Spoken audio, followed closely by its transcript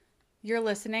You're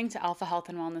listening to Alpha Health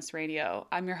and Wellness Radio.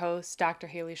 I'm your host, Dr.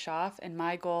 Haley Schaff, and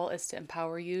my goal is to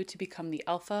empower you to become the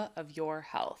alpha of your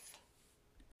health.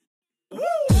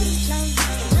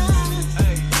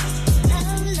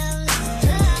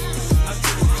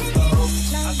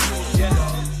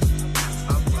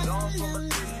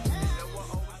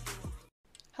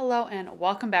 Hello, and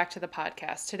welcome back to the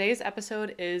podcast. Today's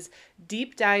episode is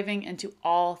deep diving into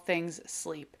all things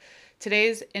sleep.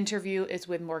 Today's interview is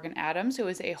with Morgan Adams, who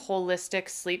is a holistic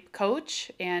sleep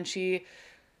coach, and she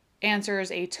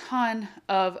answers a ton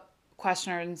of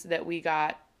questions that we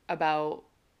got about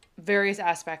various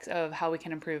aspects of how we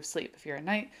can improve sleep. If you're a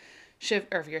night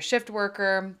shift or if you're a shift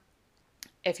worker,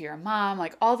 if you're a mom,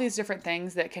 like all these different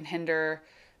things that can hinder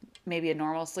maybe a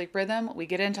normal sleep rhythm. We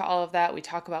get into all of that. We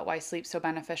talk about why sleep's so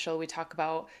beneficial. We talk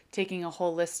about taking a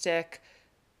holistic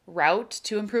route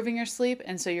to improving your sleep.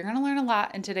 And so you're going to learn a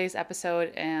lot in today's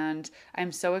episode. And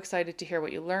I'm so excited to hear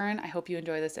what you learn. I hope you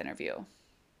enjoy this interview.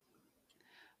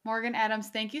 Morgan Adams,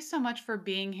 thank you so much for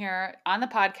being here on the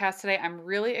podcast today. I'm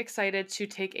really excited to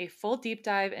take a full deep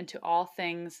dive into all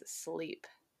things sleep.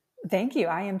 Thank you.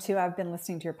 I am too. I've been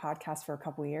listening to your podcast for a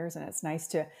couple of years, and it's nice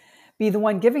to be the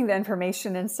one giving the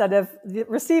information instead of the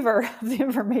receiver of the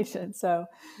information. So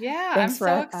yeah, I'm thanks for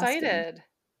so asking. excited.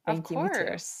 Of Thank you. Me too.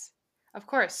 course. Of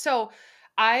course. So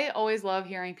I always love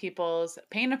hearing people's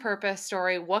pain and purpose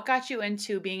story. What got you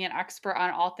into being an expert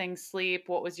on all things sleep?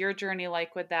 What was your journey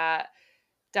like with that?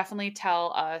 Definitely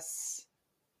tell us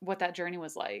what that journey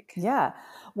was like. Yeah.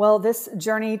 Well, this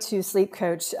journey to sleep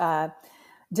coach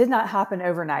did not happen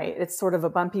overnight. It's sort of a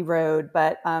bumpy road,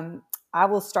 but I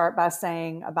will start by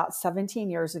saying about 17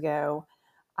 years ago,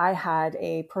 I had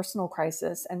a personal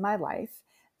crisis in my life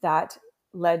that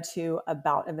led to a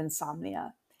bout of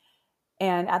insomnia.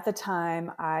 And at the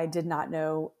time, I did not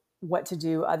know what to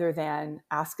do other than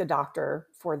ask a doctor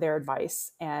for their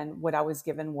advice. And what I was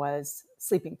given was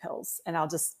sleeping pills. And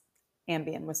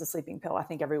Ambien was a sleeping pill. I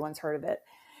think everyone's heard of it.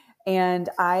 And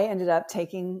I ended up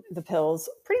taking the pills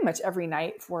pretty much every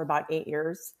night for about 8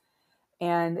 years.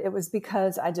 And it was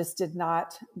because I just did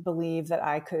not believe that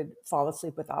I could fall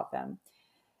asleep without them.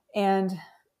 And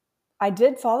I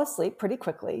did fall asleep pretty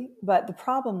quickly, but the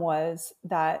problem was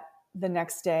that the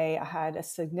next day I had a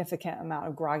significant amount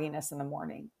of grogginess in the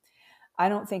morning. I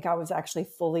don't think I was actually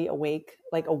fully awake,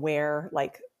 like aware,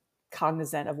 like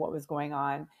cognizant of what was going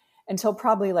on until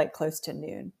probably like close to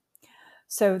noon.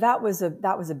 So that was a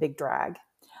big drag.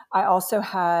 I also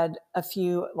had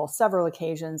several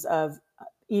occasions of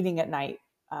eating at night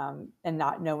and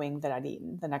not knowing that I'd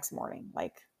eaten the next morning,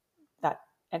 like that.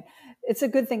 And it's a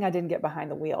good thing I didn't get behind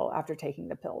the wheel after taking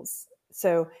the pills.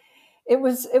 So it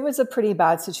was a pretty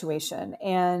bad situation.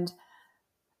 And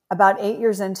about 8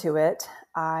 years into it,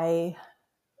 I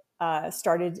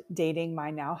started dating my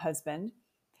now husband.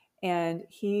 And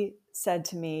he said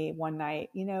to me one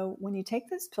night, when you take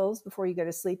those pills before you go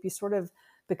to sleep, you sort of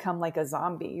become like a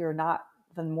zombie. You're not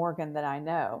the Morgan that I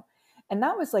know. And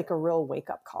that was like a real wake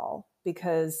up call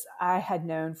because I had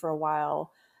known for a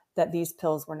while that these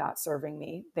pills were not serving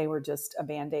me. They were just a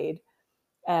Band-Aid.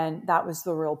 And that was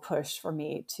the real push for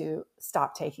me to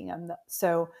stop taking them.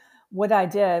 So what I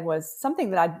did was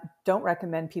something that I don't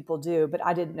recommend people do, but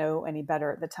I didn't know any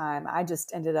better at the time. I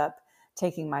just ended up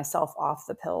taking myself off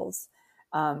the pills,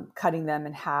 cutting them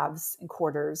in halves and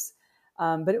quarters.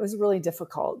 But it was really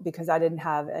difficult because I didn't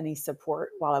have any support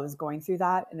while I was going through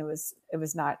that. And it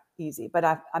was not easy, but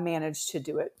I managed to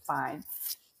do it fine.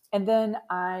 And then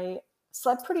I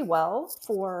slept pretty well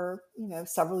for,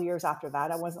 several years after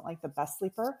that. I wasn't like the best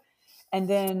sleeper. And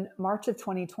then March of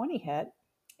 2020 hit.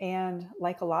 And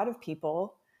like a lot of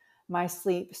people, my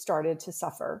sleep started to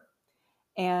suffer.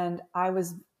 And I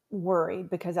was worried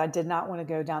because I did not want to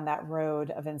go down that road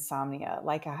of insomnia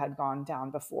like I had gone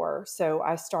down before. So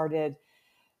I started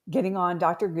getting on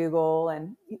Dr. Google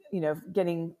and,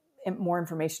 getting more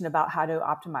information about how to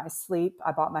optimize sleep.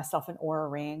 I bought myself an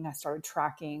Oura ring. I started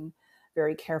tracking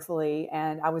very carefully,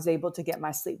 and I was able to get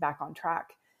my sleep back on track.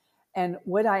 And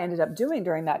what I ended up doing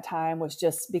during that time was,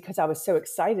 just because I was so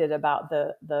excited about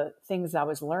the things I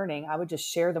was learning, I would just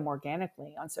share them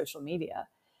organically on social media.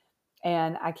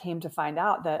 And I came to find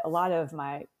out that a lot of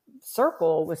my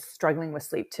circle was struggling with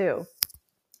sleep too.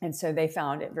 And so they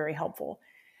found it very helpful.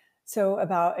 So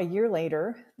about a year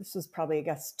later, this was probably, I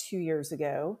guess, 2 years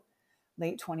ago,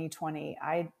 late 2020,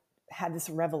 I had this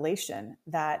revelation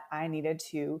that I needed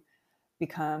to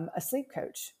become a sleep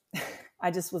coach. I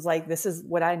just was like, this is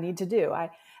what I need to do. I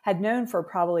had known for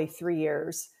probably 3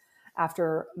 years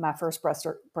after my first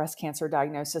breast cancer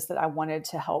diagnosis that I wanted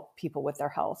to help people with their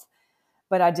health,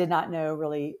 but I did not know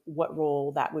really what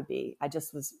role that would be. I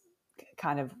just was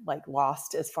kind of like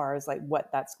lost as far as like what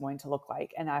that's going to look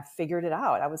like. And I figured it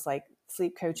out. I was like,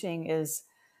 sleep coaching is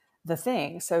the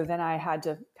thing. So then I had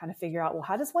to kind of figure out, well,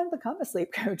 how does one become a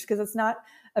sleep coach? Because it's not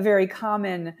a very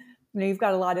common, you've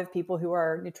got a lot of people who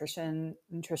are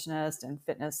nutritionists and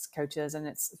fitness coaches, and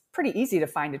it's pretty easy to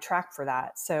find a track for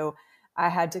that. So I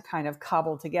had to kind of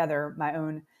cobble together my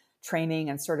own training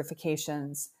and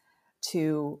certifications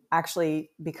to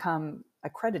actually become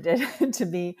accredited to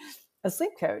be a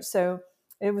sleep coach. So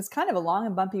it was kind of a long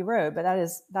and bumpy road, but that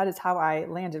is how I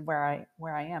landed where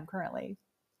I am currently.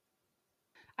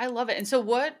 I love it. And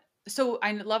so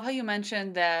I love how you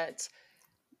mentioned that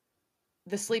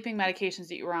the sleeping medications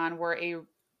that you were on were a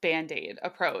band-aid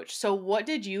approach. So what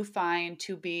did you find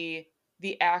to be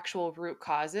the actual root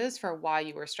causes for why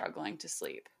you were struggling to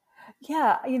sleep?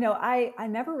 Yeah, I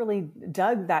never really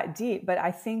dug that deep, but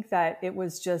I think that it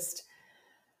was just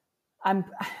I'm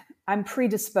I'm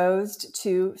predisposed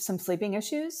to some sleeping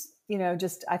issues.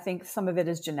 Just I think some of it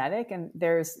is genetic, and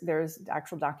there's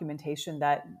actual documentation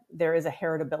that there is a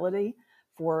heritability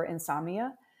for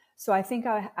insomnia. So I think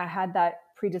I had that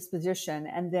predisposition,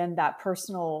 and then that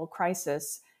personal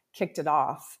crisis kicked it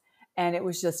off, and it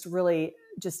was just really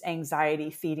just anxiety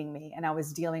feeding me, and I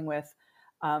was dealing with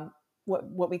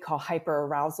what we call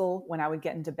hyperarousal when I would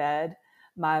get into bed.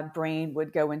 My brain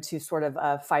would go into sort of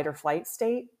a fight or flight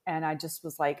state. And I just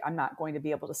was like, I'm not going to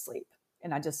be able to sleep.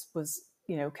 And I just was,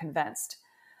 convinced.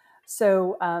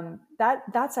 So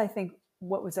that's, I think,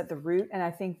 what was at the root. And I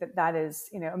think that is,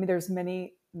 there's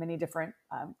many, many different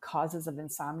causes of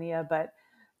insomnia, but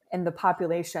in the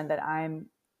population that I'm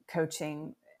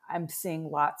coaching, I'm seeing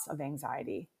lots of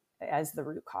anxiety as the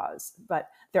root cause. But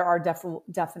there are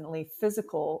definitely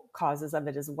physical causes of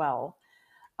it as well.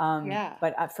 Yeah.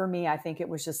 But for me, I think it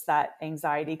was just that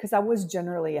anxiety because I was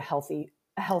generally a healthy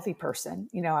person.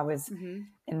 I was Hmm.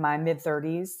 in my mid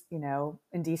 30s,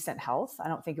 in decent health. I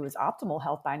don't think it was optimal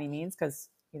health by any means because,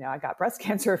 I got breast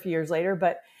cancer a few years later,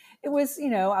 but it was,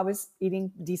 I was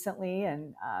eating decently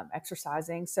and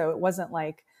exercising. So it wasn't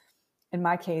like, in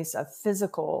my case, a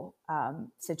physical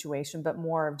situation, but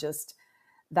more of just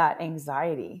that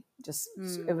anxiety. Just,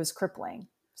 it Mm. was crippling.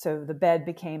 So the bed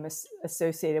became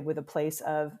associated with a place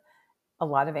of a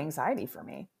lot of anxiety for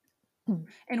me.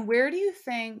 And where do you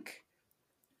think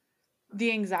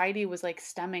the anxiety was like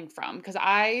stemming from? Because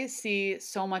I see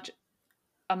so much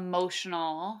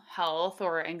emotional health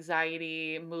or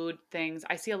anxiety, mood things.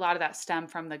 I see a lot of that stem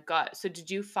from the gut. So did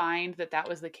you find that that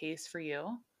was the case for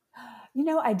you?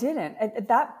 I didn't. At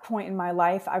that point in my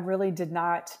life, I really did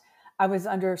not. I was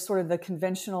under sort of the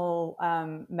conventional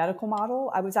medical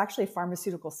model. I was actually a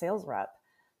pharmaceutical sales rep.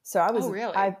 So Oh,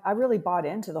 really? I really bought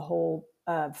into the whole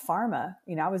pharma.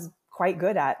 I was quite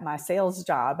good at my sales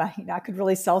job. I could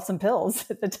really sell some pills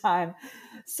at the time.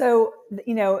 So,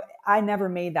 I never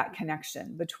made that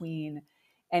connection between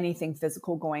anything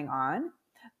physical going on.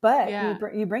 But Yeah.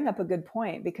 you bring up a good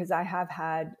point because I have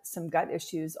had some gut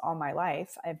issues all my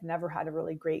life. I've never had a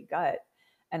really great gut,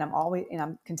 and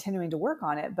I'm continuing to work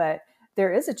on it. But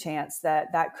there is a chance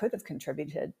that that could have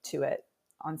contributed to it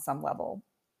on some level.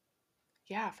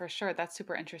 Yeah, for sure. That's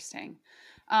super interesting.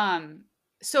 Um,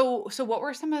 so what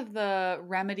were some of the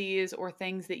remedies or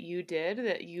things that you did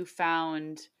that you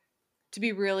found to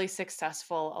be really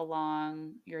successful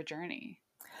along your journey?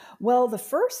 Well, the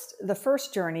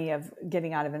first journey of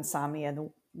getting out of insomnia,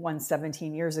 the one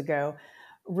 17 years ago,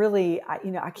 really,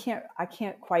 I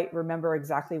can't quite remember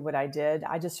exactly what I did.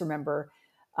 I just remember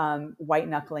white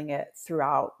knuckling it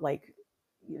throughout, like,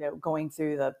 going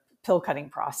through the pill cutting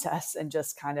process and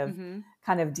just Mhm.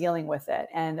 kind of dealing with it.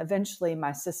 And eventually,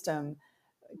 my system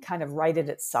kind of righted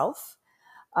itself.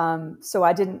 So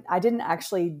I didn't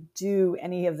actually do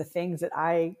any of the things that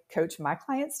I coach my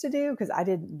clients to do because I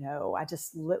didn't know. I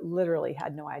just literally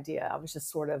had no idea. I was just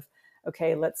sort of,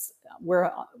 okay,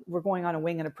 we're going on a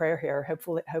wing and a prayer here.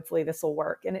 Hopefully this will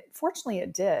work. And fortunately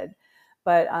it did.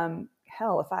 But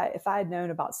hell, if I had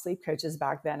known about sleep coaches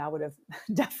back then, I would have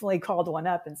definitely called one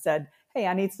up and said, hey,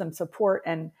 I need some support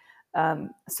and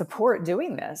support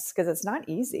doing this because it's not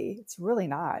easy. It's really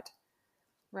not.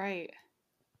 Right.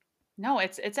 No,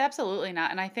 it's absolutely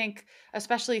not. And I think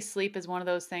especially sleep is one of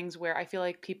those things where I feel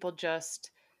like people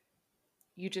just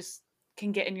you just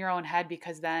can get in your own head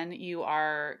because then you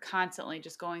are constantly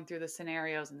just going through the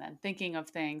scenarios and then thinking of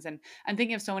things. And I'm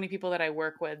thinking of so many people that I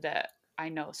work with that I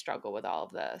know struggle with all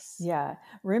of this. Yeah,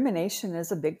 rumination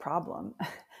is a big problem,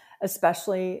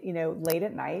 especially, late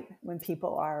at night when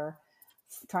people are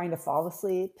trying to fall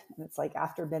asleep and it's like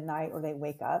after midnight or they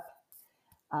wake up,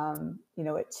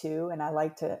 at 2.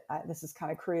 And this is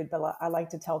kind of crude, but I like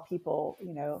to tell people,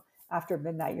 after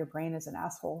midnight, your brain is an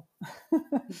asshole.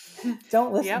 Yep.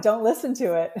 Don't listen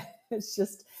to it. It's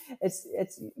just,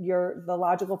 the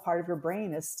logical part of your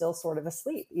brain is still sort of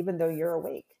asleep, even though you're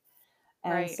awake.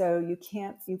 And Right. so you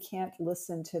can't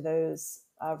listen to those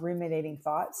ruminating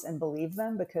thoughts and believe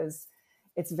them, because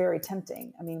it's very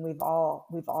tempting. I mean, we've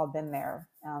all been there.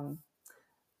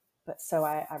 But so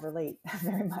I relate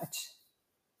very much.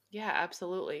 Yeah,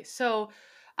 absolutely. So,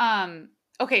 um,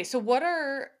 okay, so what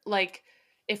are like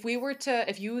if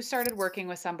you started working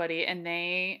with somebody and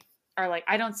they are like,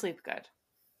 I don't sleep good,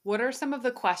 what are some of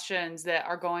the questions that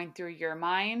are going through your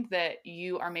mind that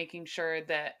you are making sure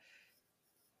that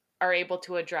are able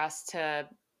to address to,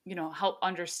 help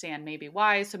understand maybe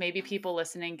why? So maybe people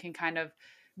listening can kind of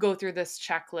go through this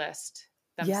checklist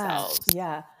Yeah, themselves.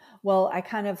 yeah. Well, I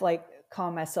kind of like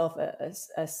call myself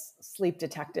a sleep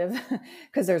detective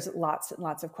because there's lots and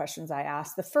lots of questions I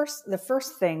ask. The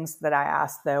first things that I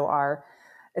ask though are,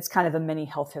 it's kind of a mini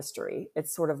health history.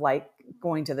 It's sort of like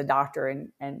going to the doctor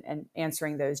and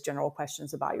answering those general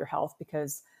questions about your health,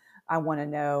 because I want to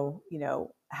know,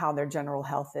 how their general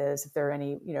health is, if there are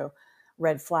any,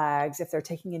 red flags, if they're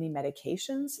taking any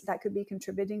medications that could be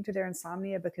contributing to their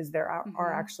insomnia, because there are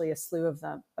Mhm. actually a slew of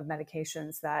them of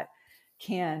medications that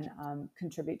can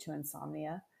contribute to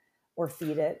insomnia or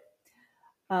feed it.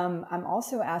 I'm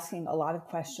also asking a lot of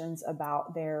questions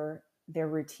about their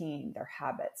routine, their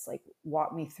habits. Like,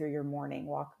 walk me through your morning,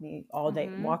 walk me all day,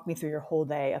 Mhm. walk me through your whole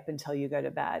day up until you go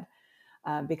to bed.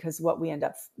 Because what we end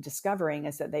up discovering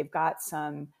is that they've got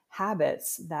some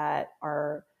habits that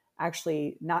are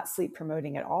actually not sleep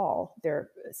promoting at all. They're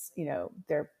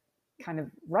kind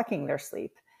of wrecking their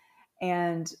sleep,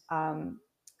 and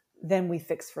then we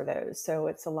fix for those. So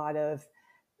it's a lot of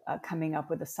coming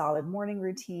up with a solid morning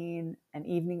routine, an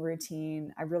evening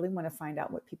routine. I really want to find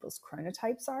out what people's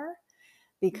chronotypes are,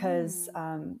 because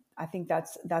Mm. I think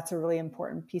that's a really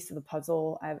important piece of the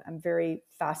puzzle. I'm very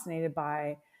fascinated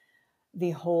by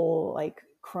the whole like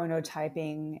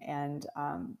chronotyping, and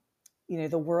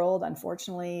the world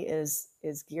unfortunately is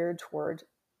geared toward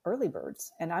early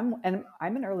birds, and I'm an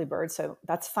early bird, so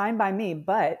that's fine by me.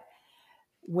 But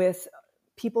with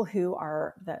people who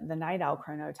are the night owl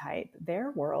chronotype,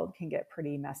 their world can get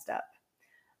pretty messed up,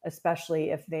 especially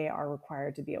if they are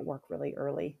required to be at work really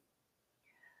early.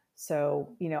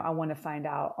 So, I want to find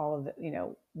out all of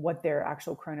the, what their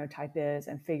actual chronotype is,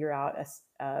 and figure out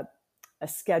a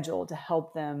schedule to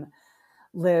help them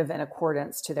live in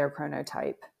accordance to their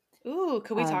chronotype. Ooh,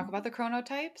 could we talk Um, about the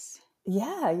chronotypes?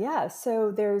 yeah, yeah.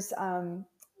 So there's a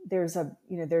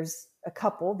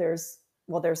couple. There's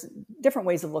different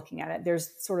ways of looking at it.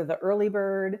 There's sort of the early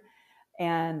bird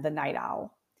and the night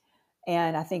owl,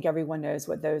 and I think everyone knows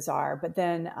what those are. But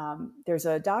then there's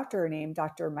a doctor named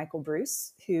Dr. Michael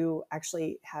Bruce, who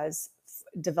actually has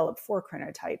developed four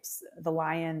chronotypes: the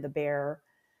lion, the bear,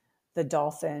 the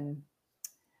dolphin,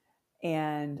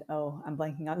 and I'm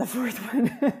blanking on the fourth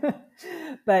one.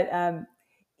 But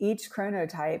each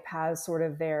chronotype has sort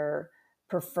of their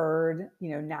preferred,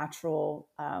 natural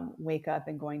wake up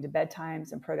and going to bed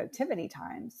times and productivity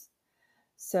times.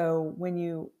 So when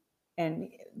you and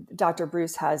Dr.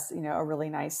 Bruce has, a really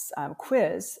nice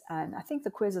quiz, and I think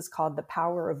the quiz is called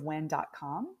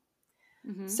thepowerofwhen.com.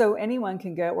 Mhm. So anyone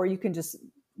can go, or you can just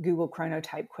Google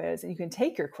chronotype quiz, and you can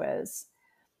take your quiz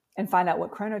and find out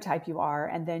what chronotype you are,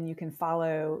 and then you can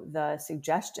follow the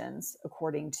suggestions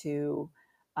according to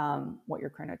what your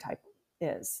chronotype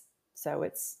is. So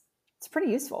it's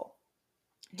pretty useful.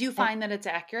 Do you And find that it's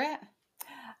accurate?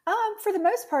 for the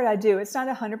most part, I do. It's not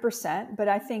 100%, but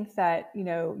I think that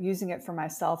using it for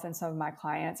myself and some of my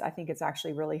clients, I think it's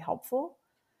actually really helpful.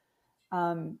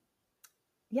 Um,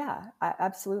 yeah,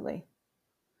 absolutely.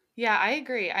 Yeah, I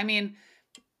agree. I mean,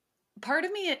 part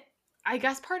of me I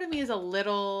guess part of me is a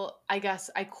little I guess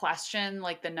I question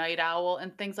like the night owl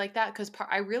and things like that cuz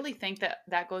I really think that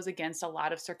that goes against a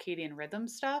lot of circadian rhythm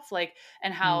stuff like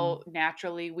and Mm. how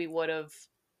naturally we would have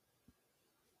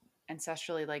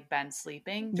ancestrally like been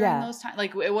sleeping during Yeah, those times.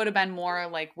 Like it would have been more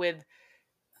like with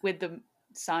the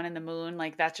sun and the moon,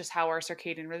 like that's just how our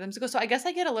circadian rhythms go. So I guess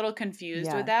I get a little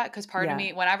confused with yeah, that because part of yeah,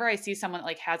 me, whenever I see someone that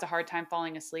like has a hard time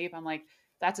falling asleep, I'm like,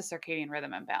 that's a circadian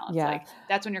rhythm imbalance. yeah. Like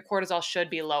that's when your cortisol should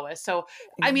be lowest. So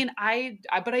I mean,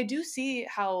 but I do see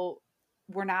how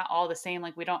we're not all the same.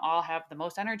 Like we don't all have the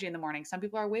most energy in the morning. Some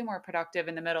people are way more productive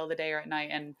in the middle of the day or at night,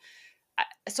 and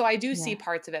so I do see Yeah,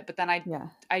 parts of it. But then yeah.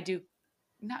 I do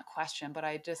not question, but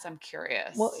I'm Well,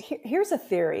 curious. here's a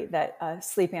theory that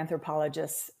sleep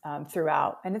anthropologists threw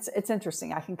out, and it's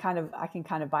interesting. I can kind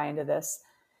of buy into this.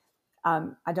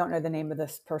 I don't know the name of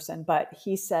this person, but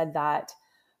he said that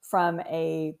from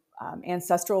a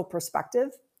ancestral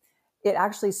perspective, it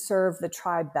actually served the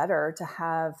tribe better to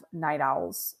have night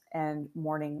owls and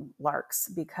morning larks,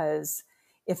 because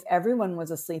if everyone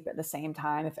was asleep at the same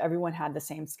time, if everyone had the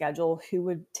same schedule, who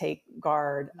would take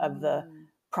guard of the Mm.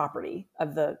 property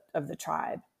of the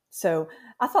tribe? So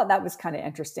I thought that was kind of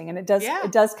interesting, and it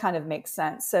does kind of make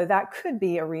sense. So that could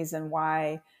be a reason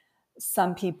why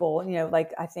some people,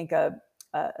 like I think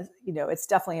it's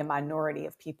definitely a minority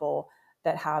of people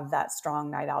that have that strong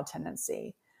night owl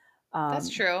tendency. That's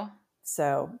Um, true.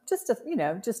 so just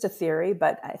a theory,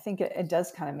 but I think it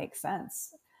does kind of make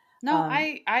sense. No, Um,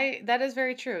 that is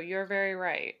very true. You're very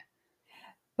right.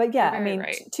 but You're yeah, I very mean,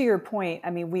 right. to your point, I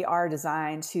mean, we are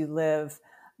designed to live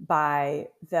by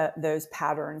those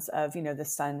patterns of, the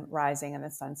sun rising and the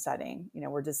sun setting.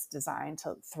 We're just designed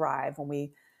to thrive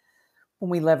when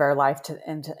we live our life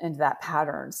into that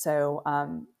pattern. So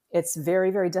it's very,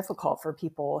 very difficult for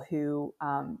people who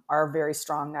are very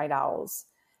strong night owls,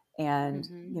 and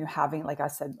Mhm. having, like I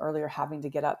said earlier, having to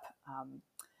get up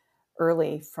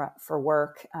early for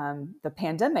work. The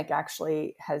pandemic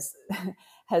actually has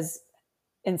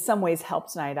in some ways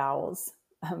helped night owls,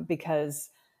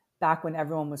 because back when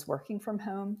everyone was working from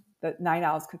home, the night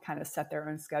owls could kind of set their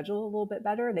own schedule a little bit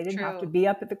better. They didn't have to True. be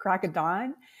up at the crack of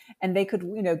dawn, and they could,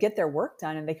 get their work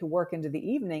done, and they could work into the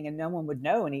evening, and no one would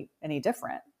know any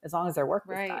different as long as their work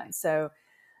was Right. done. So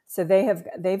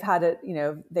they've had it,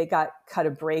 they got cut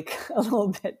a break a little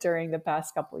bit during the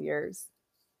past couple of years.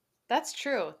 That's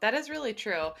true. That is really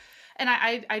true. And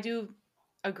I do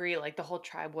agree, like the whole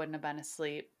tribe wouldn't have been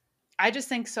asleep. I just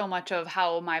think so much of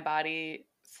how my body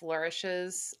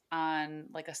flourishes on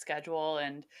like a schedule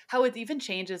and how it even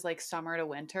changes like summer to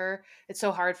winter. It's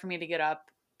so hard for me to get up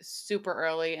super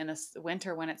early in the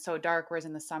winter when it's so dark, whereas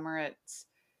in the summer it's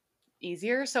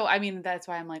easier. So I mean, that's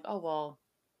why I'm like, oh well,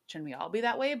 shouldn't we all be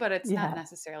that way? But it's not Yeah.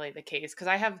 necessarily the case because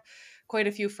I have quite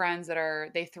a few friends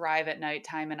that they thrive at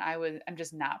nighttime, and I'm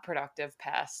just not productive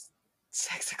past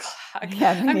 6 o'clock.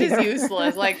 Yeah, me I'm just neither.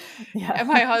 useless. Like, Yeah. and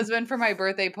my husband for my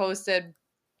birthday posted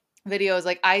videos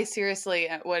like I seriously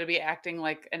would be acting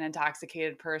like an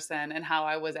intoxicated person and how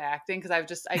I was acting because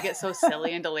I get so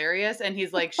silly and delirious and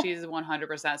he's like she's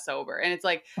 100% sober and it's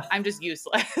like I'm just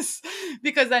useless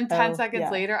because then 10 Oh, seconds yeah.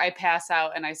 later I pass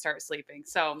out and I start sleeping.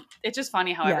 So it's just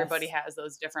funny how everybody Yes. has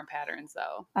those different patterns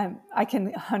though. I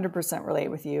can 100% relate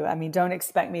with you. I mean, don't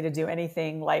expect me to do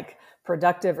anything like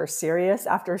productive or serious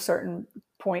after a certain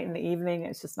point in the evening.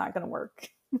 It's just not going to work.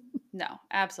 No,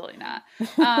 absolutely not.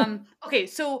 Okay,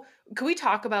 so can we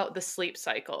talk about the sleep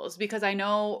cycles? Because I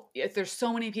know if there's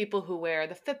so many people who wear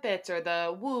the Fitbits or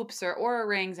the Whoops or Aura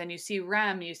rings, and you see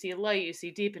REM, you see light, you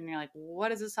see deep, and you're like, what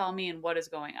does this all mean? What is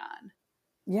going on?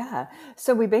 Yeah.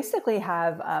 So we basically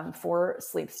have four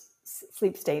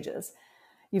sleep stages.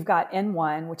 You've got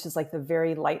N1, which is like the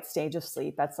very light stage of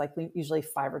sleep. That's like usually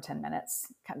 5 or 10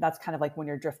 minutes. That's kind of like when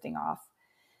you're drifting off.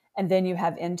 And then you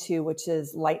have N2, which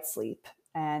is light sleep.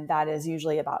 And that is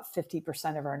usually about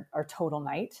 50% of our total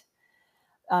night.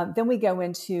 Then we go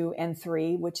into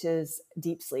N3, which is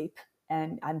deep sleep.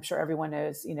 And I'm sure everyone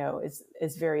knows,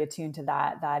 is very attuned to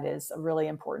that. That is a really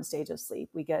important stage of sleep.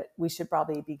 We should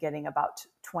probably be getting about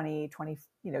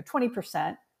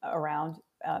 20% around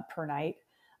per night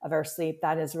of our sleep.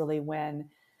 That is really when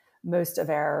most of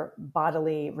our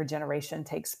bodily regeneration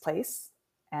takes place.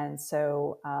 And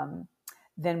so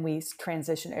then we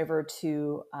transition over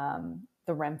to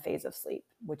the REM phase of sleep,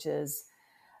 which is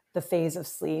the phase of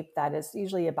sleep that is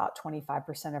usually about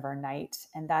 25% of our night.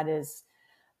 And that is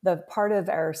the part of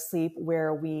our sleep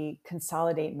where we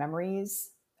consolidate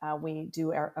memories. We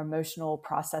do our emotional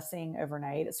processing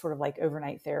overnight. It's sort of like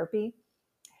overnight therapy.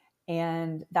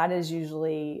 And that is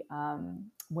usually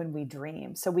when we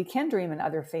dream. So we can dream in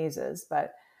other phases,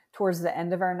 but towards the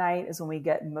end of our night is when we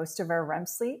get most of our REM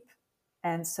sleep.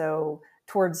 And so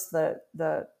towards the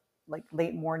like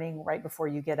late morning, right before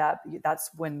you get up, that's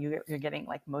when you're getting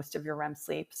like most of your REM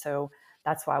sleep. So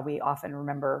that's why we often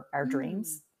remember our Mm,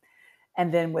 dreams.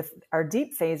 And then with our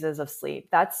deep phases of sleep,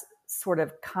 that's sort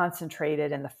of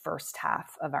concentrated in the first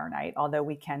half of our night, although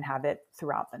we can have it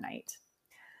throughout the night.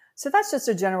 So that's just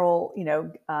a general,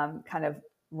 kind of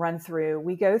run through.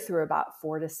 We go through about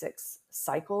 4 to 6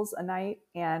 cycles a night.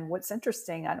 And what's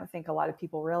interesting, I don't think a lot of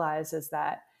people realize, is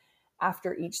that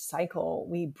after each cycle,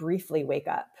 we briefly wake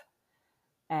up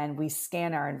and we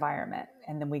scan our environment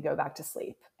and then we go back to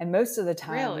sleep. And most of the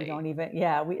time we really? don't even,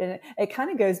 yeah, it kind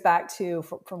of goes back to,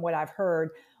 from what I've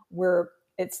heard, where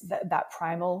it's that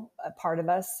primal part of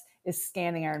us is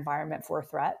scanning our environment for a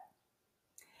threat.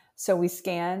 So we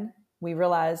scan, we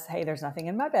realize, hey, there's nothing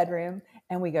in my bedroom,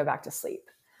 and we go back to sleep.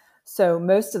 So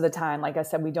most of the time, like I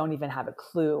said, we don't even have a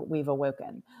clue we've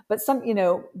awoken. But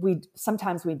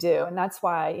sometimes we do. And that's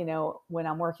why, when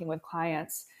I'm working with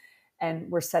clients and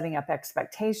we're setting up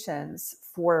expectations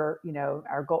for,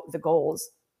 the goals.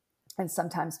 And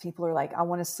sometimes people are like, I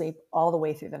want to sleep all the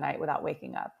way through the night without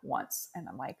waking up once. And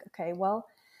I'm like, okay, well,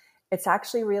 it's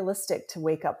actually realistic to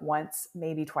wake up once,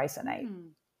 maybe twice a night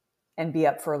and be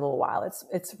up for a little while.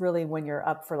 It's really when you're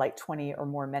up for like 20 or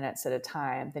more minutes at a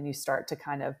time, then you start to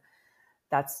kind of,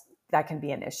 that can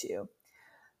be an issue.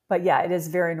 But yeah, it is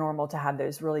very normal to have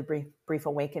those really brief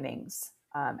awakenings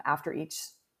after each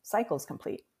cycle is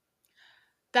complete.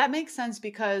 That makes sense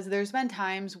because there's been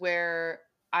times where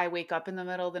I wake up in the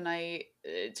middle of the night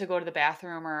to go to the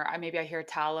bathroom, or maybe I hear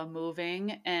Tala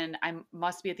moving, and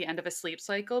must be at the end of a sleep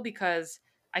cycle because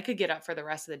I could get up for the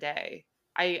rest of the day.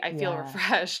 I feel Yeah.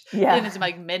 refreshed, and Yeah. it's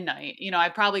like midnight.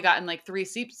 I've probably gotten like 3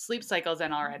 sleep cycles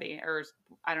in already, or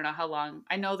I don't know how long.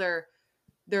 I know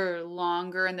they're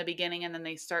longer in the beginning, and then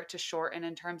they start to shorten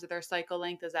in terms of their cycle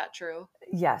length. Is that true?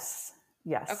 Yes.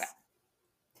 Okay. Yes.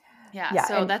 Yeah. Yeah.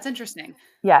 So that's interesting.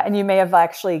 Yeah, and you may have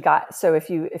actually so if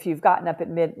you've gotten up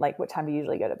at like what time do you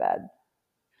usually go to bed?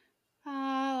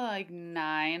 Like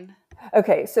 9.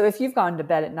 Okay, so if you've gone to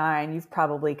bed at 9, you've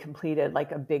probably completed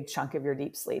like a big chunk of your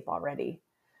deep sleep already.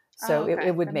 Oh, So it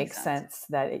okay. would That make makes sense. sense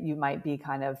that you might be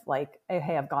kind of like,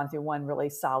 hey, I've gone through one really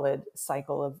solid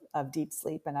cycle of deep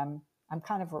sleep, and I'm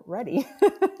kind of ready.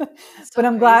 That's But so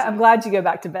I'm crazy. glad you go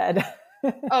back to bed.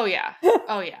 Oh, yeah.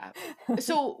 Oh, yeah.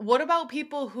 So, what about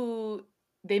people who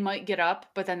they might get up,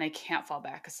 but then they can't fall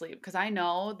back asleep? Because I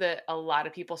know that a lot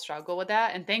of people struggle with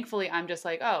that. And thankfully, I'm just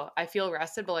like, oh, I feel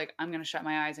rested, but like I'm gonna shut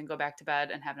my eyes and go back to bed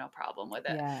and have no problem with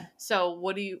it. Yeah. So,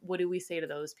 what do we say to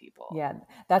those people? Yeah,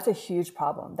 that's a huge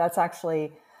problem. That's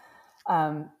actually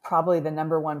probably the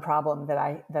number one problem that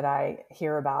I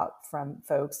hear about from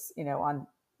folks, on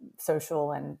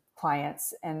social and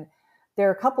clients. And there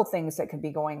are a couple things that could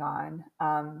be going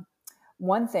on.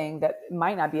 One thing that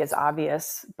might not be as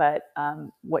obvious, but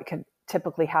what can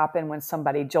typically happen when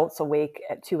somebody jolts awake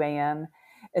at 2 a.m.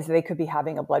 is they could be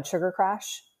having a blood sugar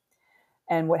crash.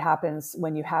 And what happens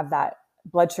when you have that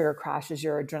blood sugar crash is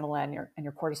your adrenaline and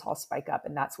your cortisol spike up,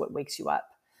 and that's what wakes you up.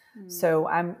 Mm, So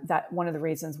I'm that one of the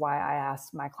reasons why I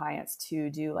asked my clients to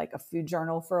do like a food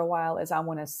journal for a while is I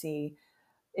want to see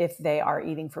if they are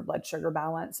eating for blood sugar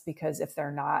balance, because if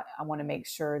they're not, I want to make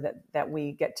sure that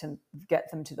we get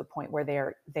them to the point where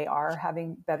they are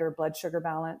having better blood sugar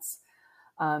balance.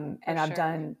 for And I've sure.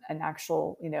 done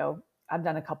I've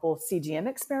done a couple of CGM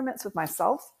experiments with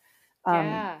myself.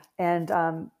 Yeah. And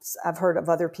I've heard of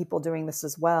other people doing this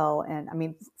as well. And I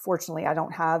mean, fortunately, I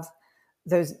don't have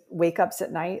those wake ups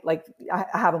at night. Like I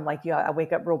have them like, I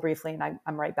wake up real briefly and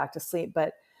I'm right back to sleep.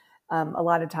 But a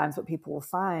lot of times what people will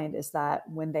find is that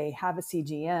when they have a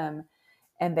CGM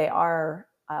and they are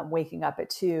waking up at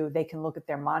 2, they can look at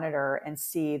their monitor and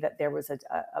see that there was a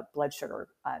blood sugar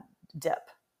dip.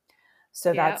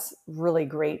 So Yeah. that's really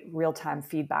great real-time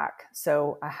feedback.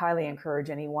 So I highly encourage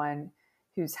anyone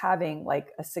who's having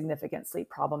like a significant sleep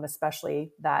problem,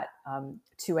 especially that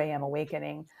 2 a.m.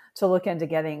 awakening, to look into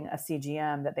getting a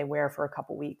CGM that they wear for a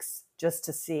couple weeks just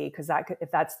to see, because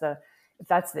if that's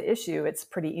the issue, it's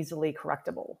pretty easily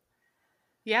correctable.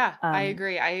 Yeah, I Um,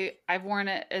 agree. I've worn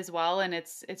it as well, and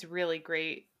it's really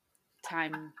great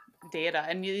time data.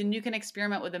 And you can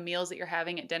experiment with the meals that you're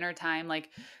having at dinner time. Like,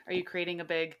 are you creating a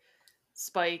big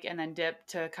spike and then dip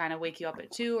to kind of wake you up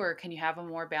at 2, or can you have a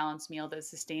more balanced meal that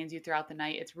sustains you throughout the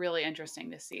night? It's really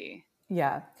interesting to see.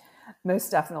 yeah, most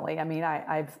definitely. I mean,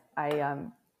 I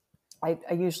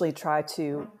usually try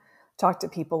to talk to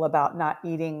people about not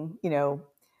eating,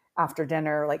 after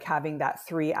dinner, like having that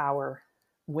 3 hour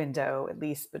window at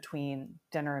least between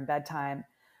dinner and bedtime.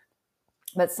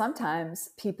 But sometimes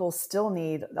people still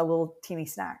need a little teeny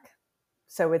snack.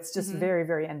 So it's just Hmm. very,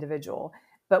 very individual.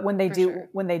 But when they For do, sure.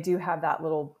 when they do have that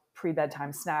little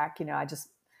pre-bedtime snack, I just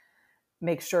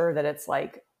make sure that it's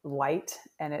like light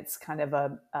and it's kind of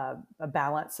a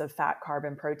balance of fat, carb,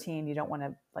 and protein. You don't want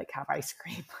to like have ice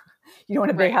cream. You don't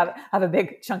want to Right. have a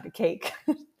big chunk of cake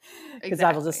because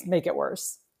that'll just Exactly. make it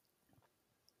worse.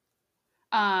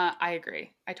 I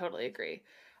agree. I totally agree.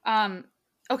 Um,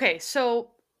 okay,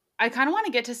 so I kind of want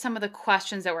to get to some of the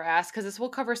questions that were asked because this will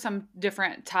cover some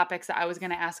different topics that I was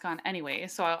going to ask on anyway.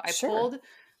 So I Sure. pulled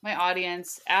my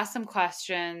audience, asked some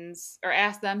questions, or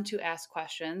asked them to ask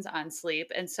questions on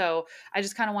sleep. And so I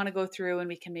just kind of want to go through and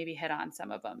we can maybe hit on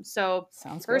some of them. So,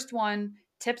 Sounds good. first one,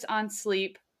 tips on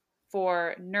sleep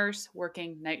for nurse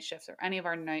working night shifts or any of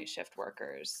our night shift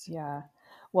workers. Yeah.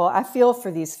 Well, I feel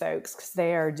for these folks because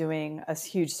they are doing a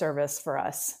huge service for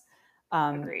us,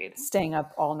 Agreed. staying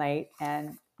up all night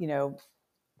and,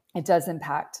 it does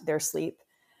impact their sleep.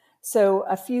 So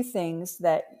a few things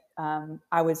that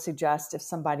I would suggest if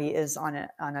somebody is on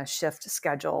a shift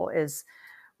schedule is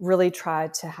really try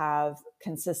to have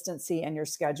consistency in your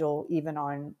schedule, even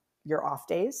on your off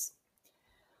days.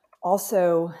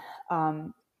 Also,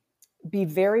 be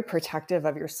very protective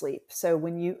of your sleep. So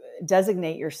when you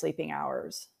designate your sleeping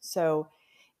hours, so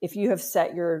if you have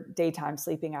set your daytime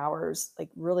sleeping hours, like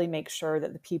really make sure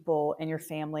that the people in your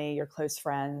family, your close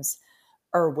friends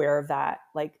are aware of that.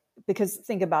 Like, because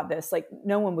think about this, like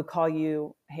no one would call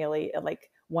you, Haley, at like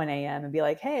 1 a.m. and be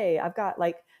like, hey, I've got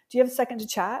like, do you have a second to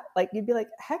chat? Like you'd be like,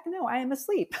 heck no, I am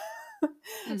asleep.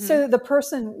 Mm-hmm. So the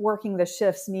person working the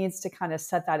shifts needs to kind of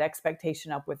set that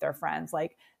expectation up with their friends.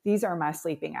 Like, these are my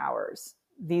sleeping hours.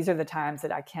 These are the times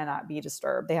that I cannot be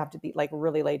disturbed. They have to be like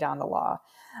really lay down the law.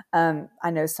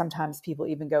 I know sometimes people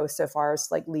even go so far as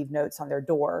like leave notes on their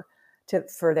door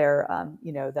for their,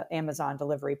 the Amazon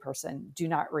delivery person, do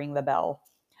not ring the bell,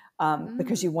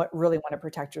 because you really want to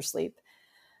protect your sleep.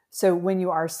 So when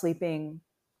you are sleeping,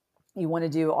 you want to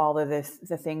do all of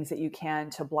the things that you can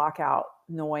to block out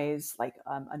noise, like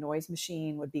a noise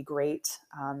machine would be great.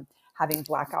 Having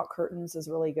blackout curtains is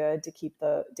really good to keep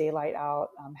the daylight out,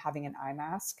 having an eye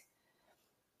mask.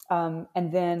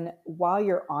 And then while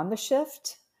you're on the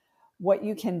shift, what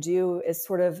you can do is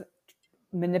sort of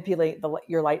manipulate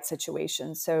your light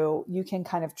situation. So you can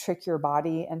kind of trick your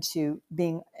body into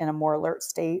being in a more alert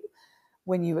state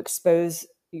when you expose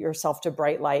yourself to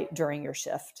bright light during your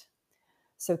shift.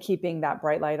 So keeping that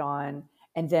bright light on,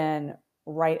 and then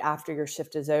right after your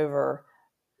shift is over,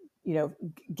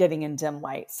 getting in dim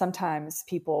light. Sometimes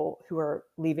people who are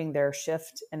leaving their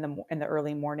shift in the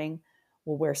early morning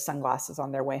will wear sunglasses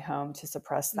on their way home to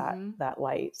suppress that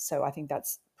light. So I think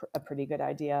that's a pretty good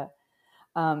idea.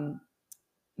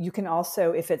 You can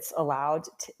also, if it's allowed,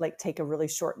 like take a really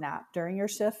short nap during your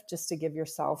shift, just to give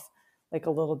yourself like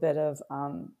a little bit of,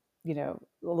 a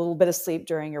little bit of sleep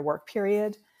during your work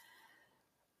period.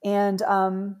 And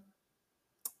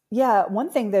one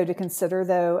thing though to consider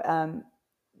though,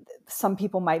 some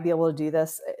people might be able to do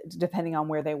this depending on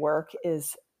where they work,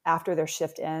 is after their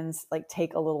shift ends, like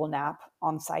take a little nap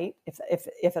on site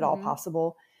if at all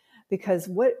possible. Because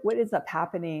what ends up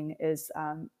happening is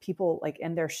people like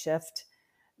in their shift,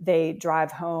 they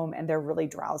drive home and they're really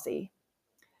drowsy.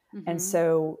 And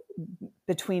so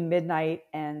between midnight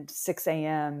and 6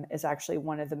 a.m. is actually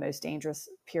one of the most dangerous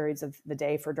periods of the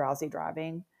day for drowsy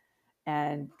driving.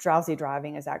 And drowsy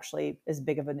driving is actually as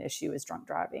big of an issue as drunk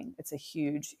driving. It's a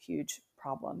huge, huge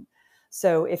problem.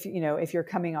 So if you're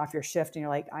coming off your shift and you're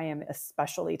like, I am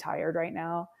especially tired right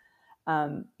now,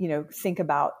 think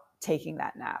about taking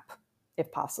that nap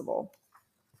if possible.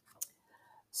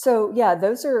 So yeah,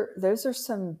 those are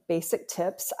some basic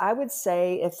tips. I would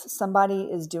say if somebody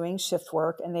is doing shift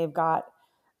work and they've got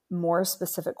more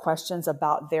specific questions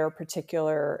about their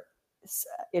particular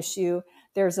issue,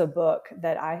 there's a book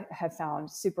that I have found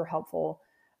super helpful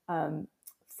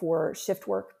for shift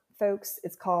work folks.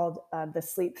 It's called The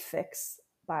Sleep Fix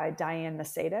by Diane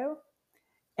Macedo.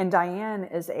 And Diane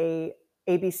is a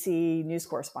ABC news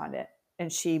correspondent,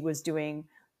 and she was doing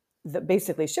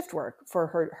basically shift work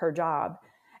for her job.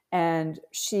 And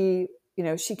she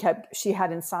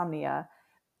had insomnia,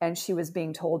 and she was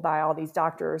being told by all these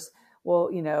doctors, well,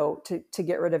 to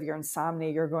get rid of your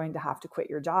insomnia, you're going to have to quit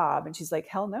your job. And she's like,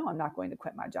 hell no, I'm not going to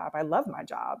quit my job. I love my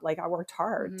job. Like I worked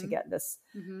hard to get this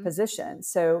position.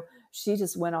 So she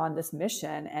just went on this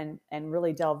mission and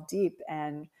really delved deep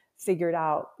and figured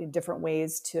out different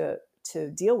ways to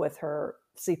deal with her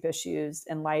sleep issues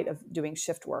in light of doing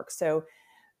shift work. So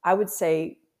I would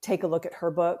say take a look at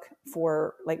her book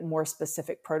for like more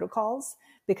specific protocols,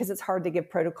 because it's hard to give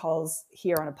protocols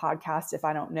here on a podcast if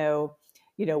I don't know,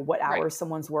 what hours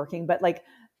someone's working. But like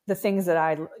the things that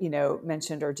I,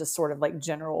 mentioned are just sort of like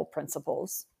general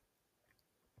principles.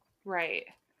 Right.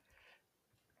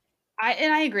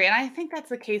 I agree. And I think that's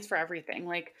the case for everything.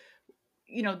 Like,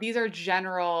 these are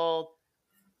general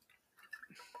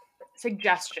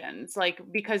suggestions, like,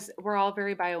 because we're all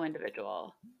very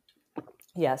bio-individual.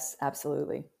 Yes,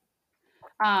 absolutely.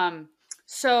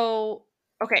 So,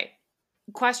 okay.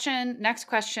 Next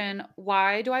question.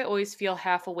 Why do I always feel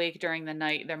half awake during the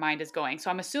night? Their mind is going. So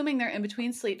I'm assuming they're in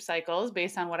between sleep cycles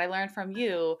based on what I learned from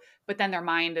you, but then their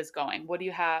mind is going. What do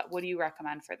you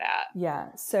recommend for that?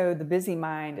 Yeah. So the busy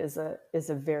mind is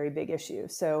a very big issue.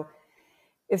 So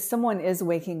if someone is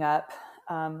waking up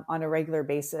on a regular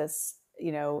basis,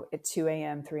 at 2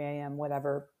 a.m., 3 a.m.,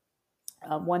 whatever,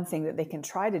 one thing that they can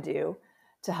try to do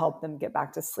to help them get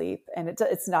back to sleep, and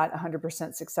it's not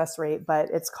 100% success rate, but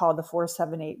it's called the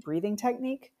 4-7-8 breathing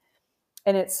technique.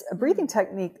 And it's a breathing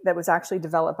technique that was actually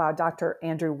developed by Dr.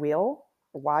 Andrew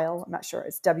Weil, I'm not sure,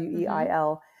 it's Mm-hmm.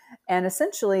 Weil. And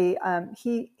essentially,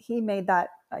 he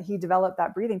developed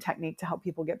that breathing technique to help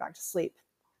people get back to sleep.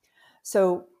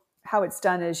 So how it's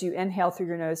done is you inhale through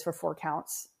your nose for 4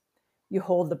 counts, you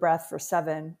hold the breath for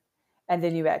 7, and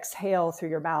then you exhale through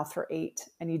your mouth for 8.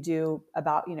 And you do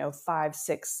about, 5,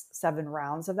 6, 7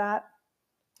 rounds of that.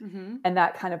 Mm-hmm. And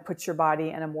that kind of puts your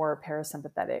body in a more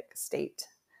parasympathetic state.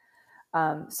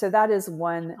 So that is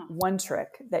one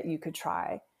trick that you could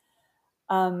try.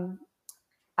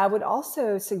 I would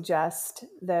also suggest,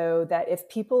 though, that if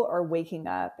people are waking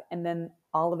up and then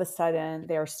all of a sudden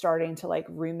they're starting to like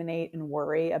ruminate and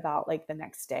worry about like the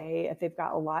next day, if they've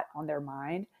got a lot on their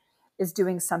mind, is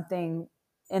doing something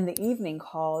in the evening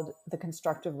called the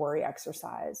constructive worry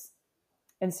exercise.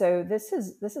 And so this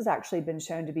has actually been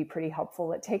shown to be pretty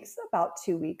helpful. It takes about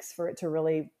 2 weeks for it to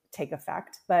really take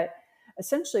effect, but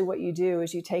essentially what you do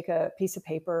is you take a piece of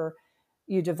paper,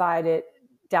 you divide it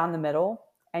down the middle,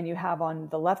 and you have on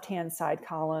the left hand side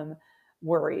column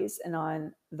worries and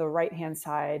on the right hand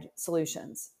side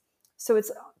solutions. So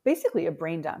it's basically a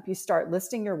brain dump. You start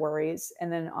listing your worries,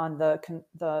 and then on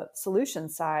the solution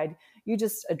side, you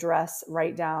just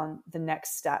write down the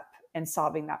next step in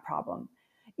solving that problem,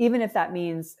 even if that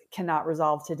means cannot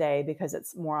resolve today because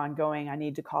it's more ongoing. I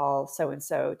need to call so and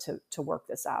so to work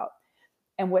this out.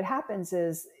 And what happens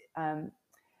is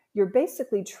you're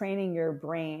basically training your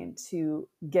brain to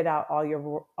get out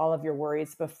all of your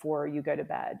worries before you go to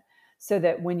bed, so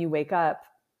that when you wake up,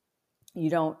 you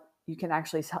can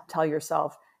actually tell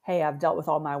yourself, hey, I've dealt with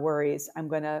all my worries. I'm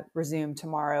going to resume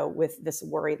tomorrow with this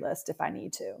worry list if I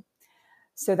need to.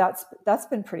 So that's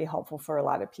been pretty helpful for a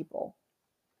lot of people.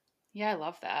 Yeah, I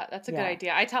love that. That's a good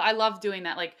Yeah. idea. I love doing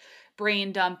that, like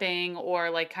brain dumping or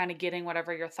like kind of getting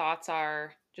whatever your thoughts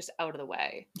are just out of the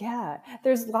way. Yeah,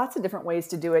 there's lots of different ways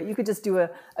to do it. You could just do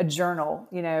a journal.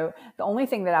 The only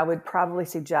thing that I would probably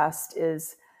suggest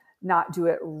is not do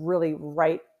it really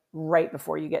right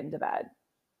before you get into bed.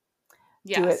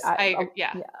 Do it. Yes, I agree.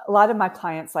 Yeah. Yeah, a lot of my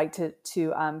clients like to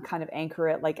kind of anchor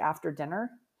it like after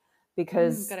dinner,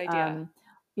 because Good idea.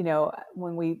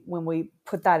 when we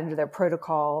put that into their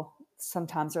protocol,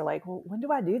 sometimes they're like, well, when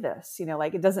do I do this?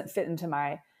 Like it doesn't fit into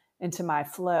my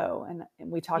flow.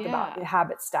 And we talk about Yeah.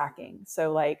 habit stacking.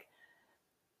 So like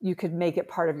you could make it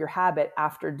part of your habit.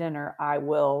 After dinner, I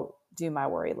will do my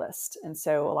worry list. And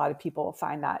so a lot of people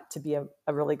find that to be a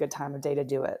really good time of day to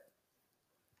do it.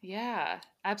 Yeah,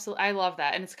 absolutely. I love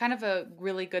that. And it's kind of a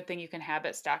really good thing you can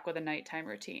habit stack with a nighttime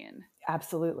routine.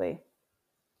 Absolutely.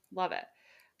 Love it.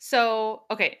 So,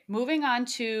 okay, moving on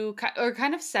to or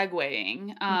kind of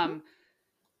segueing, Mm-hmm.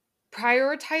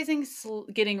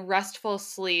 prioritizing getting restful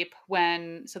sleep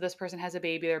when so this person has a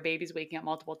baby, their baby's waking up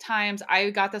multiple times. I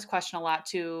got this question a lot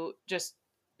too, just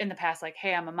in the past, like,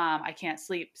 hey, I'm a mom, I can't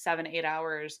sleep 7 8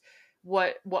 hours.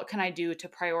 What can I do to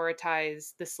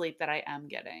prioritize the sleep that I am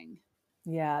getting?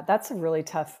 Yeah, that's a really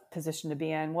tough position to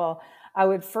be in. Well, I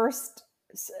would first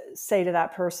say to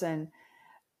that person,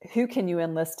 who can you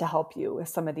enlist to help you with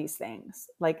some of these things?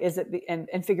 Like, is it,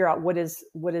 and figure out what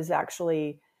is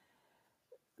actually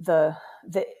the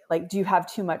like, do you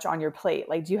have too much on your plate?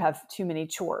 Like, do you have too many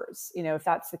chores? If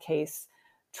that's the case,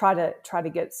 try to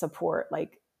get support,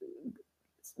 like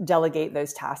delegate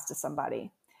those tasks to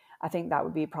somebody. I think that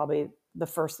would be probably the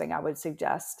first thing I would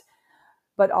suggest.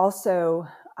 But also,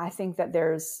 I think that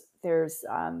there's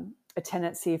a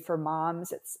tendency for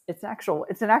moms. It's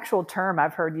an actual term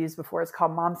I've heard used before. It's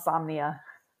called momsomnia,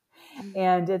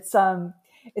 and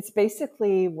it's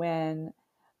basically when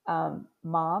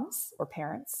moms or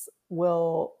parents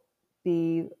will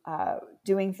be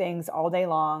doing things all day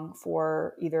long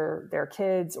for either their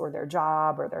kids or their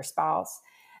job or their spouse,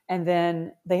 and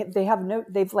then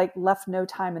they've like left no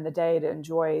time in the day to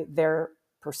enjoy their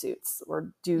pursuits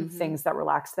or do Mm-hmm. things that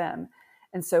relax them.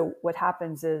 And so what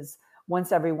happens is,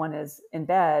 once everyone is in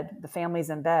bed, the family's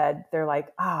in bed, they're like,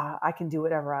 I can do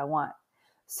whatever I want.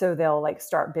 So they'll like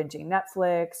start binging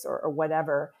Netflix or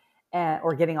whatever,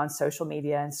 or getting on social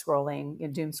media and scrolling,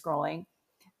 doom scrolling.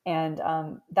 And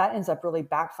that ends up really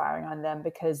backfiring on them,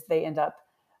 because they end up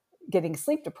getting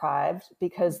sleep deprived,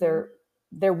 because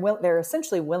Mm-hmm. they're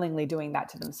essentially willingly doing that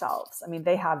to themselves. I mean,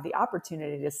 they have the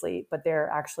opportunity to sleep, but they're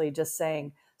actually just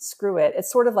saying, screw it. It's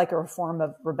sort of like a form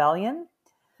of rebellion.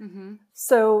 Mm-hmm.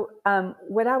 So,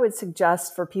 what I would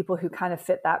suggest for people who kind of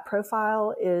fit that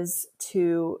profile is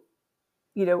to,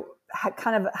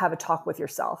 kind of have a talk with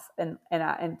yourself, and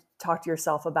talk to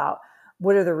yourself about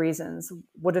what are the reasons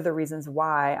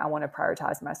why I want to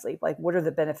prioritize my sleep. Like, what are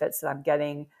the benefits that I'm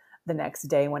getting the next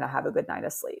day when I have a good night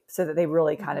of sleep, so that they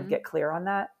really kind of Mm-hmm. get clear on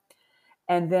that.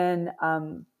 And then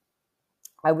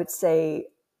I would say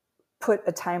put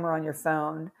a timer on your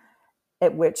phone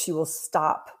at which you will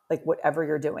stop like whatever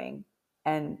you're doing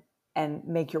and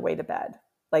make your way to bed,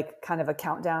 like kind of a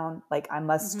countdown. Like I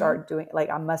must start doing, like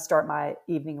I must start my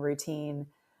evening routine,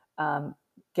 um,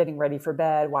 getting ready for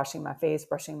bed, washing my face,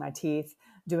 brushing my teeth,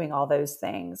 doing all those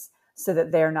things, so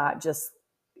that they're not just,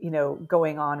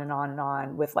 going on and on and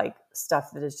on with like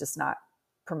stuff that is just not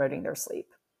promoting their sleep.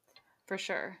 For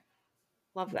sure.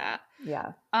 Love Yeah.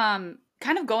 that. Yeah.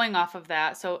 Kind of going off of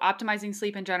that, so optimizing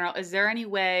sleep in general, is there any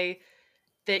way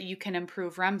that you can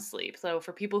improve REM sleep? So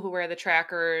for people who wear the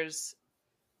trackers,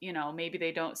 maybe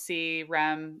they don't see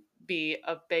REM be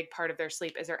a big part of their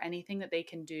sleep. Is there anything that they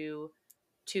can do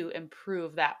to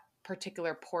improve that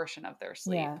particular portion of their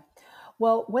sleep? Yeah.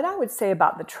 Well, what I would say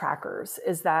about the trackers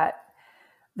is that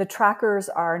the trackers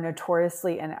are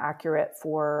notoriously inaccurate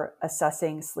for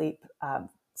assessing sleep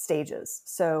stages.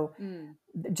 So Mm,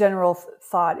 the general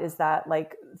thought is that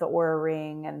like the Oura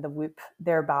Ring and the Whoop,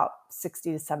 they're about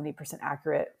 60 to 70%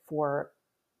 accurate for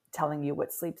telling you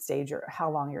what sleep stage or how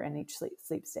long you're in each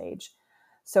sleep stage.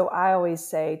 So I always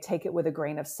say take it with a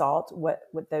grain of salt, what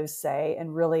those say,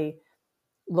 and really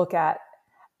look at,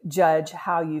 judge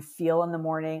how you feel in the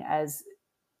morning as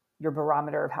your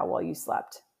barometer of how well you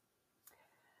slept.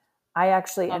 I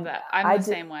actually, love and that. I'm I the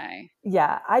did, same way.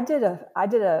 yeah, I did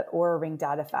a Oura Ring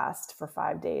data fast for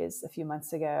 5 days a few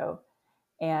months ago,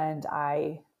 and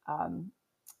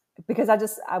because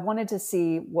I wanted to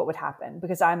see what would happen,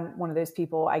 because I'm one of those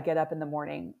people. I get up in the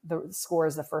morning, the score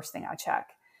is the first thing I check.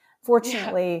 Yeah.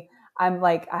 Fortunately,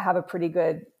 I have a pretty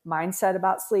good mindset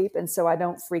about sleep, and so I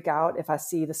don't freak out if I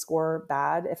see the score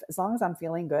bad, as long as I'm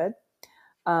feeling good.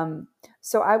 Um,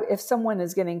 so if someone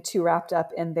is getting too wrapped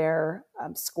up in their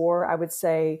score, I would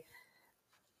say,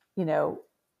 you know,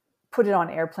 put it on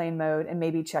airplane mode and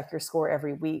maybe check your score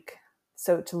every week.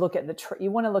 So to look at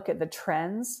you want to look at the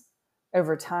trends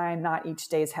over time, not each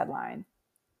day's headline, Love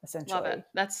it. essentially.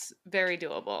 That's very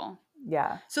doable.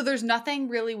 Yeah. So there's nothing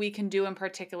really we can do in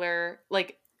particular,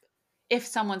 like if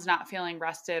someone's not feeling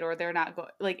rested or they're not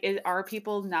are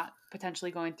people not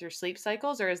potentially going through sleep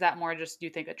cycles, or is that more just, do you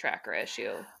think, a tracker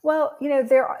issue? Well,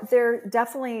 there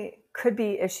definitely could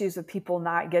be issues of people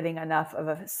not getting enough of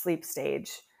a sleep stage.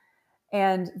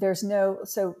 And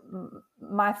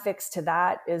my fix to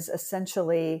that is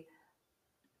essentially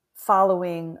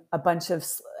following a bunch of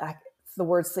the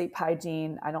word sleep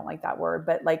hygiene. I don't like that word,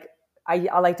 but like I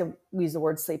like to use the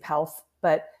word sleep health.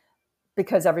 But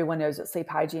because everyone knows what sleep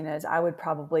hygiene is, I would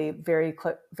probably very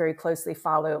closely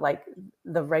follow like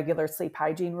the regular sleep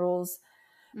hygiene rules.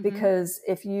 Mm-hmm. Because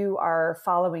if you are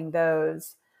following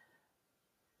those,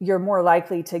 you're more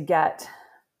likely to get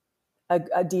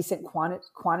a decent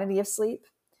quantity of sleep.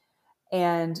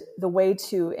 And the way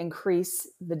to increase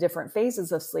the different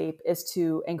phases of sleep is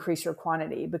to increase your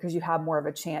quantity, because you have more of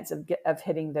a chance of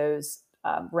hitting those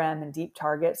REM and deep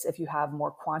targets if you have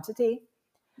more quantity.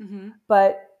 Mm-hmm.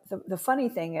 But the funny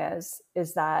thing is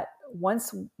that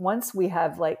once we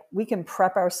have, like, we can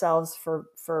prep ourselves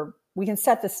we can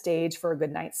set the stage for a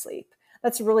good night's sleep.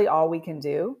 That's really all we can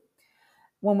do.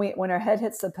 When our head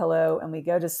hits the pillow and we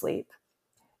go to sleep,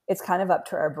 it's kind of up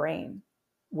to our brain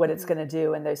what it's Mm-hmm. going to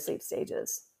do in those sleep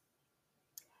stages.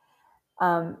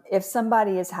 If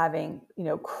somebody is having,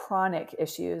 chronic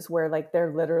issues where like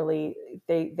they're literally,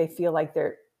 they feel like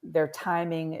their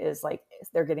timing is like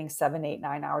they're getting 7, 8,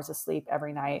 9 hours of sleep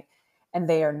every night and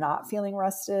they are not feeling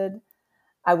rested,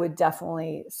 I would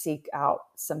definitely seek out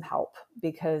some help,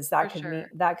 because For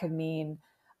sure. that could mean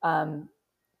um,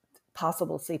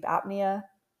 possible sleep apnea.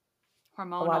 A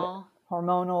lot of Hormonal.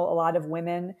 hormonal. A lot of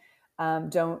women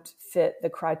don't fit the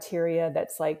criteria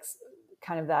that's like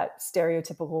kind of that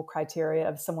stereotypical criteria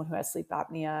of someone who has sleep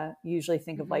apnea. You usually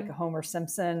think of like Mm-hmm. a Homer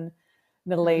Simpson,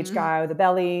 middle-aged Mm-hmm. guy with a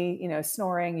belly,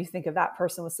 snoring. You think of that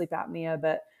person with sleep apnea.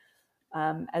 But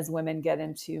as women get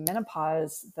into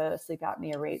menopause, the sleep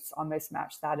apnea rates almost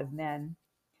match that of men.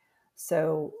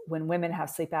 So when women have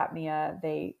sleep apnea,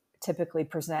 they typically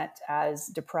present as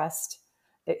depressed.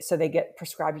 So they get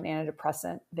prescribed an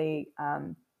antidepressant. They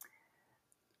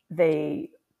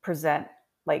present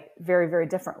like very, very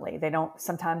differently.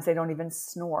 Sometimes they don't even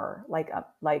snore like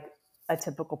a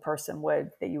typical person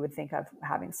would, that you would think of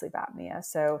having sleep apnea.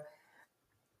 So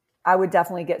I would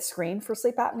definitely get screened for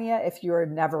sleep apnea if you're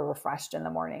never refreshed in the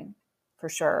morning, for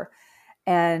sure.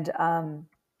 And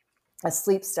a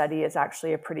sleep study is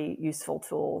actually a pretty useful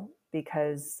tool,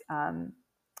 because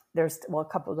there's, well, a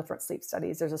couple of different sleep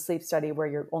studies. There's a sleep study where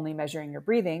you're only measuring your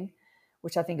breathing,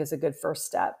 which I think is a good first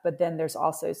step. But then there's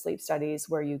also sleep studies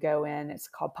where you go in, it's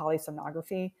called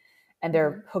polysomnography, and Mm-hmm.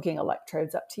 they're hooking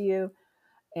electrodes up to you.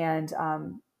 And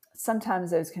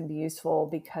sometimes those can be useful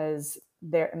because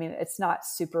it's not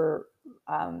super,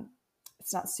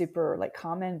 like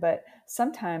common, but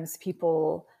sometimes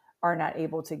people are not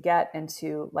able to get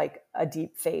into like a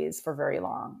deep phase for very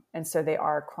long. And so they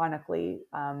are chronically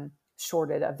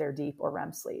shorted of their deep or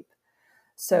REM sleep.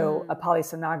 So a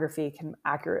polysomnography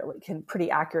can pretty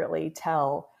accurately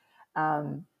tell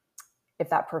if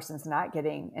that person's not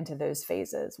getting into those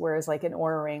phases. Whereas like an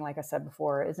Oura ring, like I said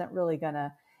before, isn't really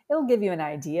it'll give you an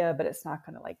idea, but it's not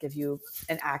gonna like give you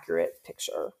an accurate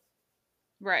picture.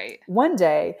 Right. One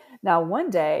day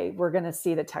we're going to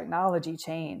see the technology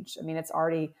change. I mean,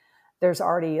 there's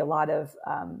already a lot of,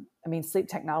 sleep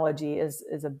technology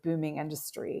is a booming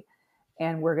industry,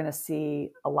 and we're going to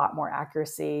see a lot more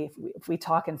accuracy. If we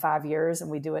talk in 5 years and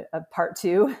we do a part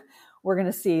 2, we're going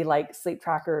to see like sleep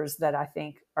trackers that I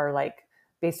think are like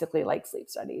basically like sleep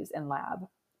studies in lab.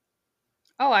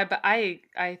 Oh,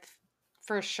 I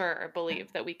for sure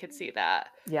believe that we could see that.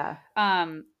 Yeah.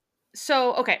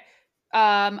 So okay.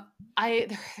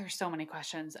 There's so many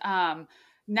questions.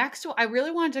 Next, I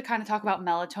really wanted to kind of talk about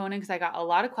melatonin because I got a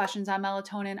lot of questions on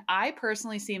melatonin. I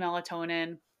personally see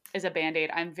melatonin as a band-aid.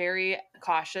 I'm very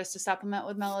cautious to supplement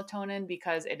with melatonin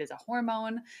because it is a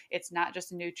hormone. It's not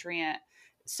just a nutrient.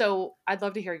 So I'd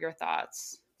love to hear your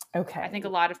thoughts. Okay. I think a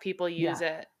lot of people use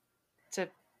Yeah. it to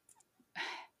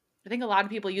I think a lot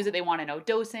of people use it. They want to know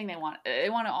dosing. They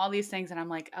want all these things, and I'm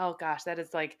like, oh gosh, that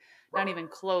is like not even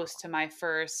close to my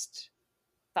first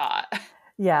thought.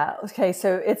 Yeah. Okay.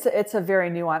 So it's a very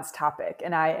nuanced topic,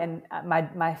 and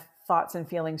my thoughts and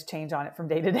feelings change on it from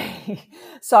day to day.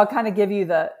 So I'll kind of give you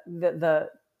the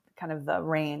kind of the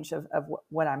range of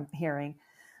what I'm hearing.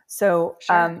 So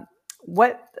Sure.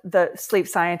 what the sleep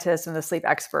scientists and the sleep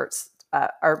experts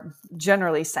are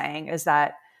generally saying is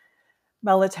that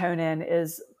melatonin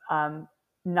is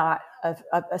not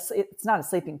it's not a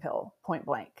sleeping pill, point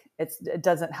blank. It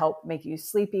doesn't help make you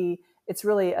sleepy. It's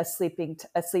really a sleep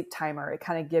timer. It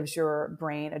kind of gives your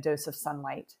brain a dose of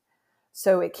sunlight.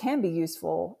 So it can be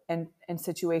useful in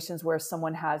situations where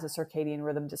someone has a circadian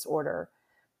rhythm disorder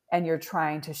and you're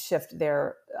trying to shift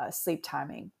their sleep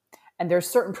timing. And there's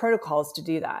certain protocols to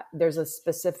do that. There's a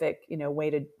specific,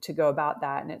 way to go about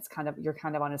that. And you're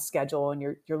kind of on a schedule, and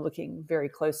you're looking very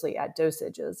closely at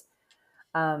dosages.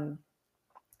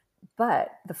 But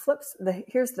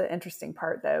here's the interesting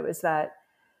part though, is that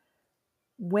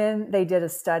when they did a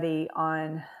study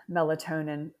on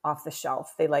melatonin off the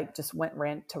shelf, they like just went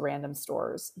to random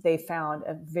stores. They found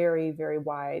a very, very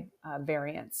wide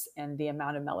variance in the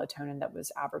amount of melatonin that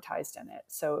was advertised in it.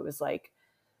 So it was like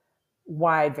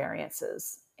wide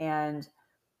variances, and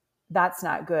that's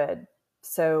not good.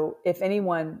 So if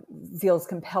anyone feels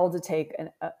compelled to take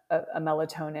a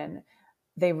melatonin,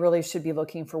 they really should be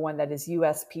looking for one that is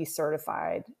USP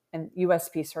certified. And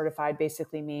USP certified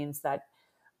basically means that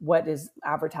what is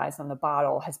advertised on the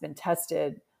bottle has been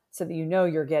tested so that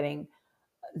you're getting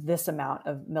this amount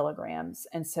of milligrams.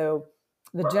 And so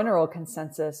the general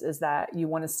consensus is that you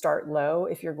want to start low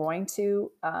if you're going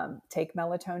to take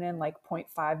melatonin, like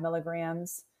 0.5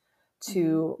 milligrams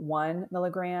to 1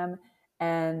 milligram.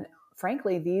 And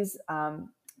frankly, these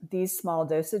small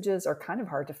dosages are kind of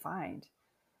hard to find.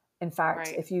 In fact,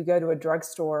 Right. if you go to a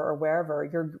drugstore or wherever,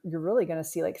 you're really going to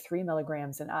see like 3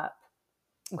 milligrams and up.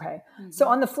 Okay. So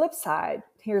on the flip side,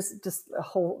 here's just a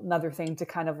whole another thing to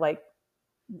kind of like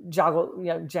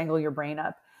jangle your brain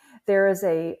up. There is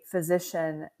a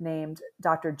physician named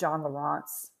Dr. John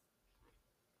Lawrence.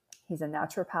 He's a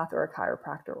naturopath or a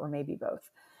chiropractor, or maybe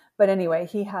both. But anyway,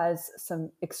 he has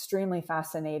some extremely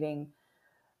fascinating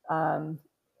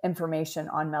information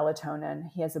on melatonin.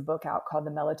 He has a book out called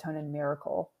The Melatonin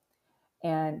Miracle.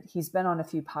 And he's been on a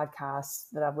few podcasts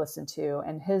that I've listened to.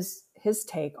 And his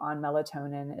take on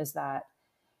melatonin is that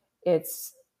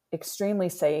it's extremely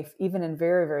safe, even in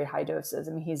very, very high doses.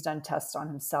 I mean, he's done tests on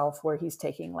himself where he's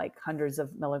taking like hundreds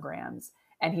of milligrams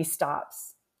and he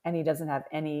stops and he doesn't have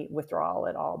any withdrawal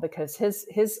at all, because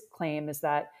his claim is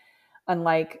that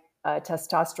unlike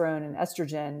testosterone and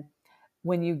estrogen,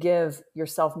 when you give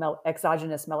yourself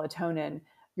exogenous melatonin,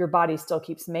 your body still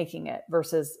keeps making it,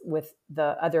 versus with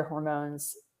the other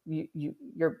hormones,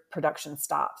 your production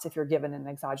stops if you're given an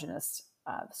exogenous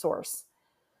source.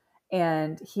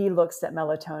 And he looks at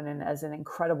melatonin as an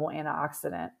incredible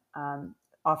antioxidant,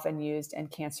 often used in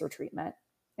cancer treatment.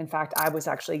 In fact, I was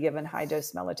actually given high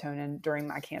dose melatonin during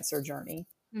my cancer journey.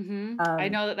 I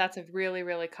know that that's a really,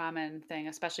 really common thing,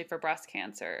 especially for breast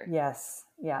cancer. Yes,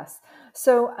 yes.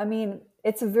 So, I mean,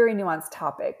 it's a very nuanced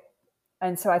topic.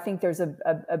 And so I think there's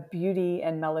a beauty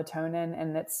in melatonin,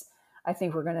 and I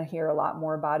think we're going to hear a lot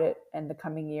more about it in the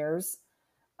coming years.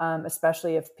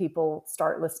 especially if people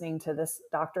start listening to this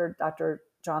Dr.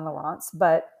 John Lawrence.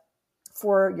 But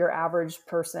for your average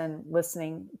person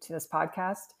listening to this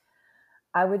podcast,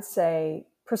 I would say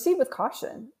proceed with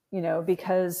caution,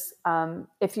 because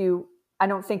I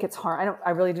don't think it's I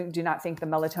really do not think the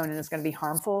melatonin is going to be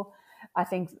harmful. I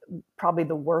think probably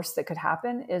the worst that could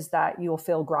happen is that you'll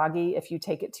feel groggy if you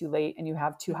take it too late and you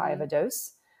have too high of a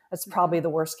dose. That's probably the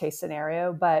worst case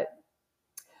scenario. But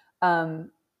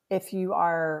if you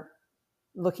are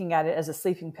looking at it as a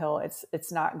sleeping pill,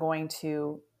 it's not going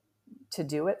to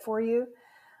do it for you.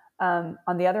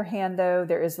 On the other hand, though,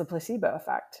 there is the placebo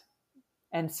effect.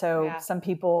 And so some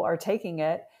people are taking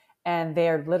it and they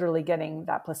are literally getting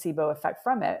that placebo effect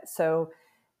from it. So,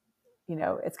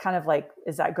 it's kind of like,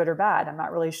 is that good or bad? I'm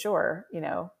not really sure.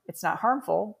 It's not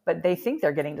harmful, but they think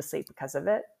they're getting to sleep because of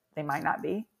it. They might not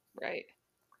be. Right.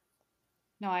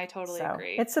 No, I totally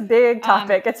agree. It's a big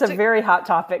topic. It's a very hot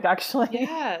topic, actually.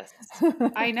 Yes,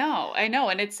 I know.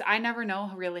 And I never know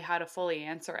really how to fully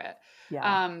answer it.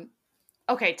 Yeah.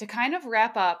 Okay, to kind of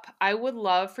wrap up, I would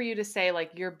love for you to say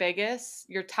like your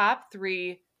top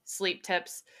 3 sleep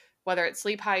tips, whether it's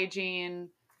sleep hygiene,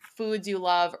 foods you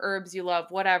love, herbs you love,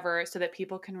 whatever, so that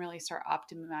people can really start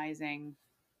optimizing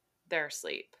their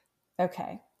sleep.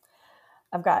 Okay.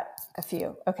 I've got a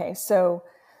few. Okay. So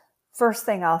first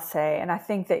thing I'll say, and I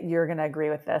think that you're going to agree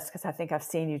with this because I think I've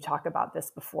seen you talk about this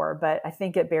before, but I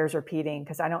think it bears repeating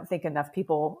because I don't think enough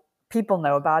people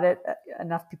know about it.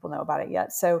 Enough people know about it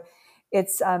yet. So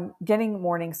it's getting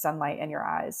morning sunlight in your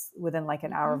eyes within like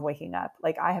an hour of waking up.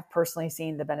 Like I have personally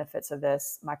seen the benefits of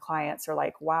this. My clients are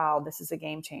like, wow, this is a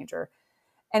game changer.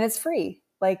 And it's free.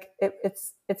 Like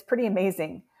it's pretty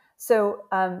amazing. So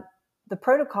the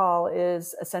protocol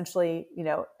is essentially,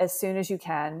 as soon as you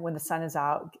can, when the sun is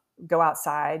out, go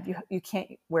outside. You can't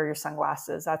wear your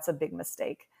sunglasses. That's a big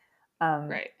mistake.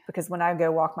 Right. Because when I go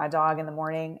walk my dog in the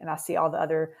morning and I see all the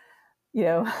other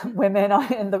women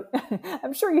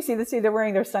I'm sure you see this, they're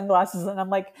wearing their sunglasses and I'm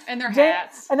like, and their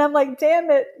hats. And I'm like, damn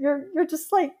it. You're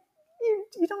just like,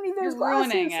 you don't need those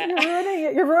glasses. Ruining it. You're ruining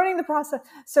it. You're ruining the process.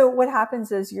 So what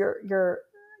happens is your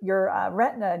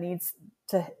retina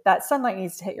that sunlight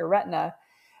needs to hit your retina.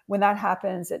 When that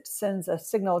happens, it sends a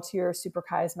signal to your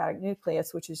suprachiasmatic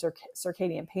nucleus, which is your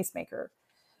circadian pacemaker.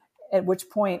 At which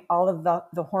point all of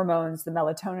the hormones, the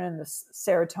melatonin, the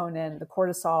serotonin, the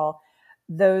cortisol,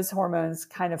 those hormones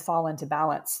kind of fall into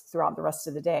balance throughout the rest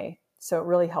of the day. So it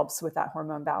really helps with that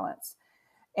hormone balance.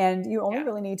 And you only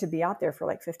really need to be out there for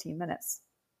like 15 minutes.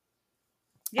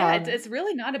 Yeah, it's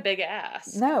really not a big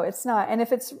ask. No, it's not. And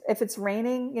if it's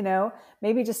raining,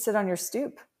 maybe just sit on your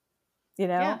stoop,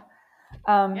 Yeah.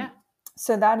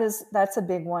 So that's a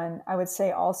big one. I would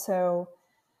say also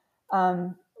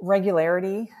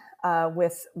regularity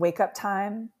with wake up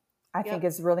time. I think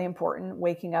is really important.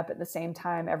 Waking up at the same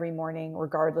time every morning,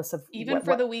 regardless of even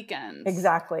for the weekends.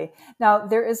 Exactly. Now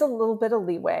there is a little bit of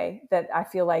leeway that I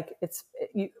feel like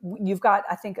you've got,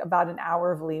 I think, about an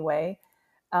hour of leeway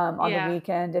on the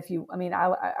weekend.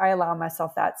 I allow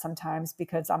myself that sometimes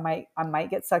because I might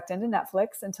get sucked into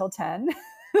Netflix until 10.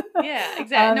 Yeah,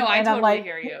 exactly. No, I totally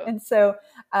hear you. And so,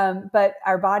 but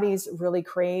our bodies really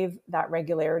crave that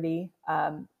regularity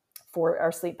for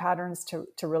our sleep patterns to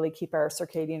really keep our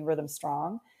circadian rhythm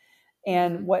strong.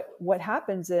 And what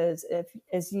happens is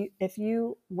if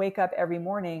you wake up every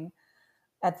morning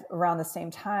at around the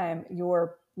same time,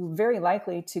 you're very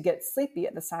likely to get sleepy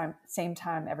at the same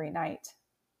time every night.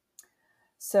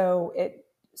 So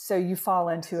you fall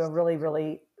into a really,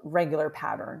 really regular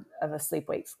pattern of a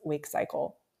sleep-wake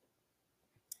cycle.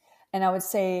 And I would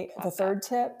say the third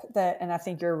tip and I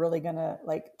think you're really going to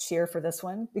like cheer for this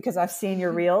one because I've seen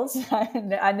your reels.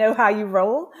 I know how you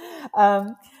roll,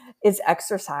 is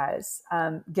exercise.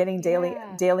 Getting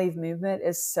daily movement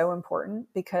is so important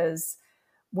because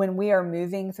when we are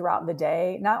moving throughout the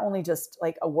day, not only just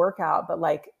like a workout, but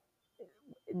like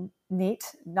neat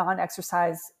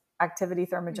non-exercise activity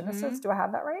thermogenesis. Do I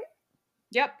have that right?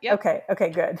 Yep. Okay,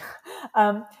 good.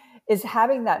 Is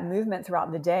having that movement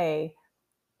throughout the day.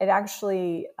 It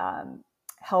actually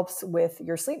helps with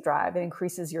your sleep drive. It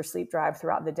increases your sleep drive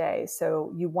throughout the day.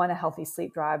 So you want a healthy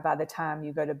sleep drive by the time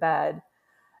you go to bed.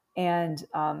 And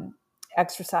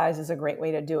exercise is a great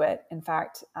way to do it. In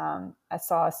fact, I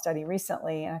saw a study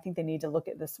recently, and I think they need to look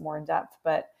at this more in depth,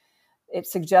 but it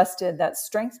suggested that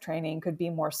strength training could be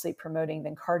more sleep promoting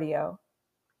than cardio.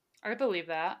 I believe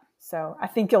that. So I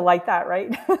think you'll like that,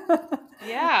 right?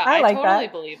 Yeah, I like totally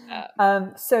believe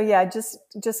that. So yeah, just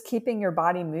keeping your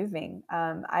body moving.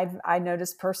 I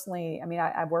noticed personally,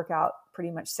 I work out pretty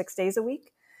much 6 days a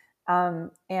week.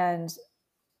 And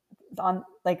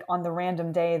on the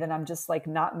random day that I'm just like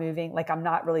not moving, like I'm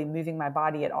not really moving my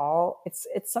body at all, it's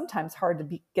sometimes hard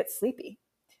to get sleepy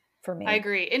for I me.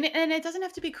 agree. And it doesn't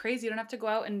have to be crazy. You don't have to go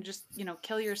out and just,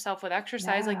 kill yourself with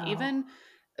exercise. Like No. even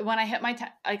when I hit like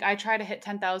I try to hit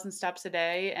 10,000 steps a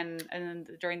day, and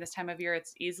during this time of year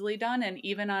it's easily done. And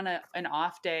even on an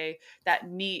off day, that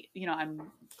neat,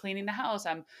 I'm cleaning the house,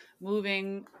 I'm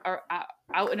moving or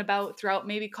out and about throughout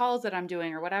maybe calls that I'm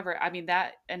doing or whatever. I mean,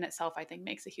 that in itself I think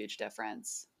makes a huge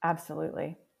difference.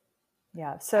 Absolutely.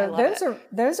 Yeah. I So love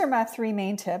it. those are my three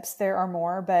main tips. There are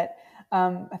more, but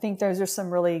I think those are some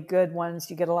really good ones.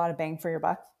 You get a lot of bang for your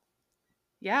buck.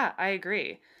 Yeah, I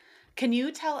agree. Can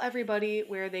you tell everybody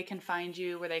where they can find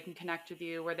you, where they can connect with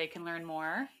you, where they can learn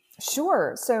more?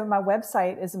 Sure. So my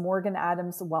website is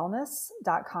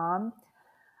morganadamswellness.com.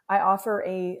 I offer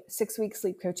a 6-week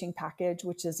sleep coaching package,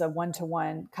 which is a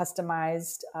one-to-one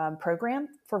customized program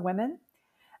for women.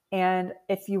 And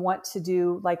if you want to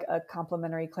do like a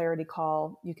complimentary clarity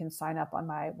call, you can sign up on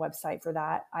my website for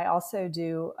that. I also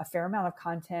do a fair amount of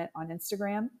content on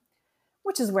Instagram,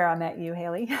 which is where I met you,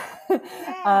 Haley. um,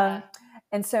 Yeah.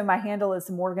 and so my handle is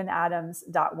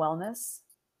morganadams.wellness.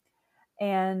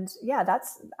 And yeah,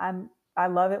 I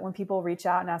love it when people reach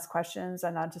out and ask questions,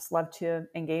 and I just love to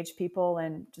engage people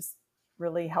and just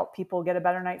really help people get a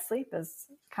better night's sleep is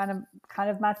kind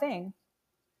of my thing.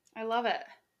 I love it.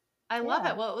 I love it.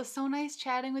 Yeah. Well, it was so nice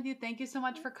chatting with you. Thank you so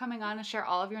much for coming on and share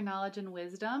all of your knowledge and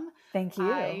wisdom. Thank you.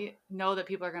 I know that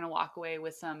people are going to walk away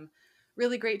with some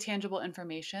really great tangible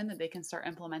information that they can start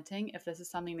implementing if this is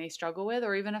something they struggle with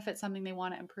or even if it's something they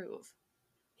want to improve.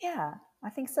 Yeah, I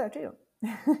think so too.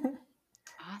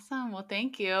 Awesome. Well,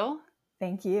 thank you.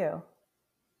 Thank you.